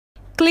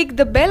Click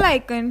the bell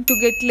icon to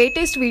get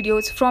latest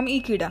videos from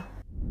Ekeeda.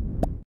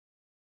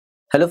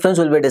 Hello friends,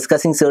 we'll be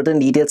discussing certain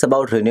details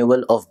about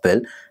renewal of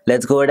bill.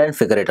 Let's go ahead and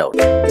figure it out.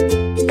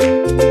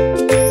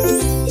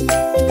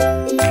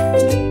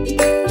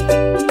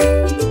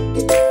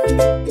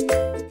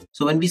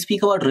 So when we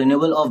speak about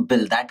renewal of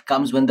bill, that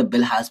comes when the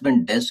bill has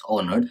been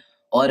dishonored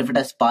or if it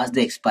has passed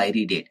the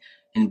expiry date.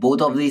 In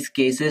both of these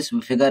cases,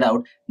 we figure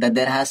out that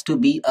there has to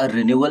be a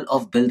renewal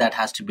of bill that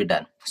has to be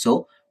done.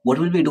 So what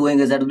we'll be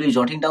doing is that we'll be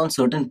jotting down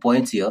certain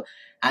points here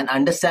and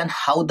understand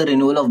how the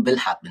renewal of bill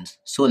happens.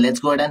 So let's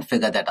go ahead and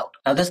figure that out.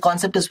 Now this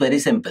concept is very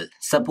simple.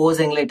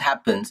 Supposing it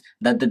happens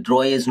that the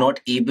drawee is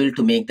not able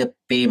to make the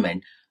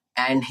payment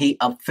and he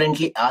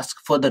upfrontly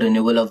asks for the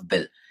renewal of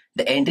bill.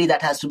 The entry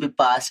that has to be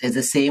passed is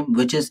the same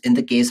which is in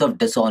the case of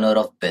dishonor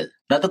of bill.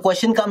 Now the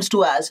question comes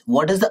to us,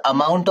 what is the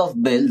amount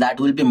of bill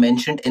that will be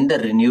mentioned in the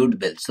renewed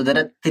bill? So there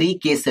are three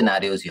case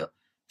scenarios here.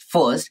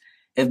 First,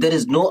 if there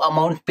is no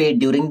amount paid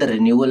during the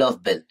renewal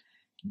of bill,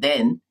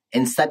 then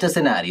in such a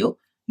scenario,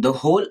 the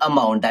whole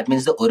amount, that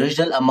means the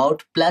original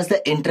amount plus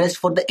the interest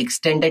for the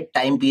extended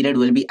time period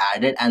will be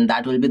added, and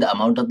that will be the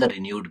amount of the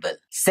renewed bill.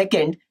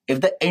 Second,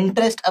 if the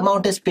interest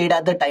amount is paid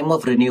at the time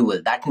of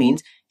renewal, that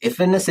means if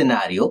in a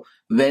scenario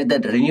where the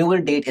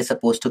renewal date is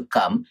supposed to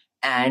come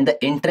and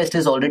the interest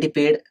is already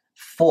paid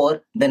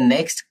for the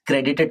next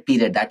credited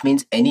period, that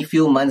means any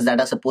few months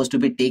that are supposed to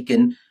be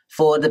taken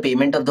for the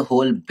payment of the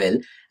whole bill,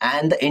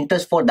 and the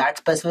interest for that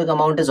specific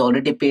amount is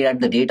already paid at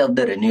the date of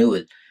the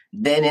renewal,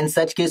 then in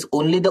such case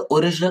only the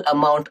original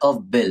amount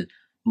of bill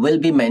will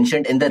be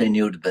mentioned in the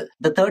renewed bill.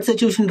 The third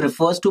situation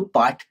refers to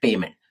part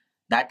payment.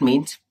 That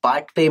means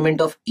part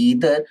payment of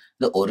either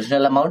the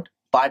original amount,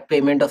 part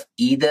payment of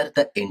either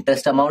the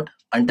interest amount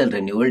until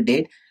renewal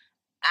date,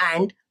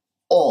 and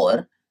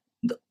or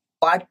the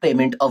part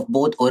payment of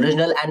both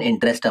original and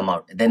interest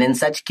amount. Then in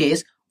such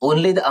case,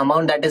 only the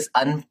amount that is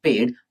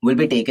unpaid will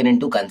be taken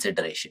into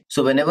consideration.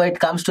 So whenever it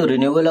comes to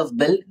renewal of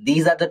bill,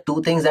 these are the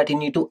two things that you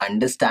need to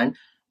understand,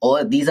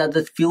 or these are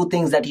the few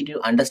things that you need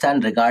to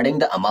understand regarding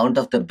the amount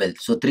of the bill.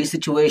 So three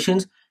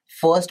situations,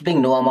 first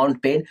being no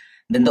amount paid,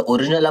 then the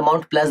original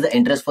amount plus the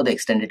interest for the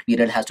extended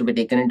period has to be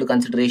taken into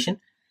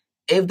consideration.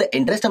 If the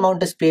interest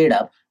amount is paid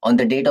up on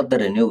the date of the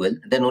renewal,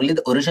 then only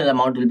the original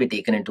amount will be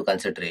taken into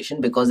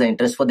consideration because the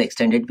interest for the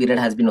extended period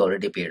has been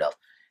already paid off.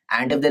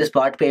 And if there is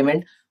part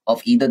payment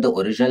of either the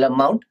original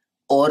amount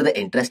or the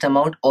interest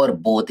amount or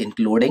both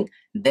including,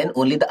 then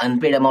only the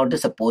unpaid amount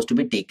is supposed to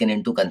be taken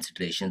into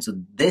consideration. So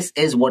this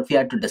is what we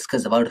had to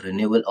discuss about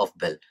renewal of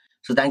bill.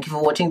 So thank you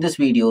for watching this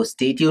video.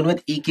 Stay tuned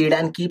with Ekeeda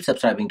and keep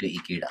subscribing to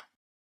Ekeeda.